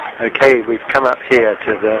Okay, we've come up here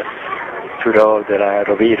to the Turó de la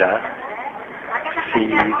Rovira to see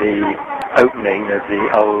the opening of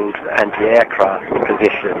the old anti-aircraft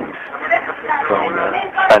positions from the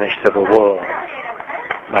Spanish Civil War.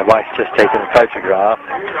 My wife's just taken a photograph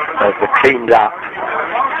of the cleaned up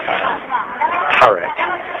turret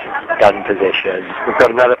gun position. We've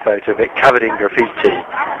got another photo of it covered in graffiti.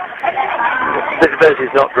 Visibility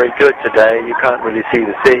is not very good today, you can't really see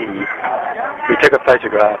the sea. We took a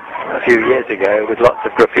photograph a few years ago with lots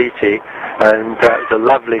of graffiti, and it's a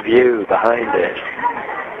lovely view behind it.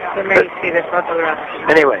 Let me see the photograph.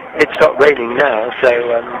 Anyway, it's stopped raining now, so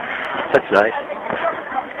that's nice.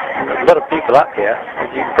 There's a lot of people up here, as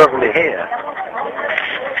you can probably hear.